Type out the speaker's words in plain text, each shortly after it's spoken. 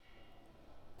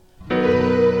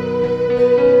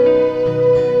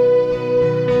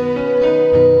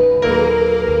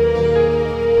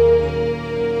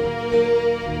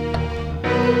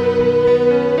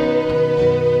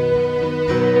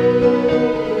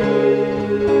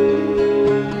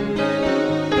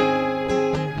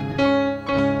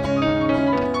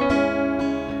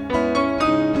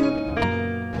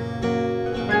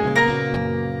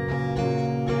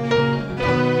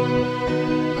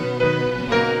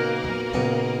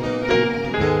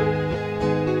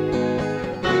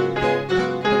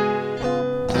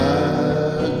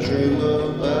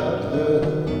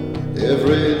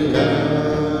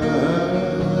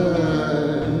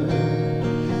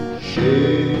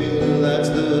lights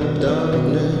the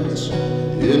darkness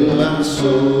in my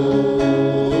soul.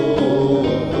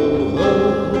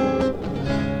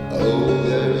 Oh,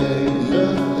 there ain't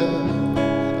nothing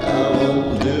I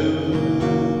won't do.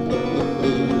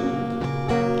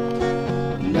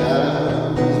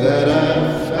 Now that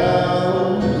I've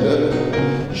found her,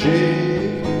 she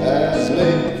has me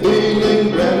feeling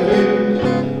brand new.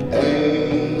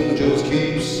 Angels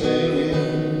keep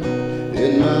singing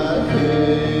in my head.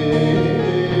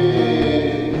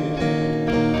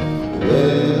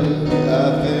 When I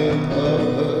think of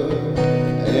her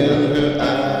and her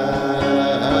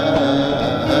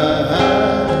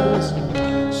eyes,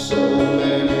 so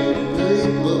many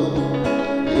people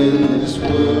in this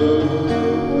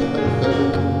world,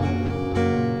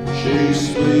 she's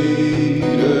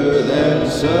sweeter than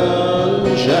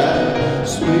sunshine.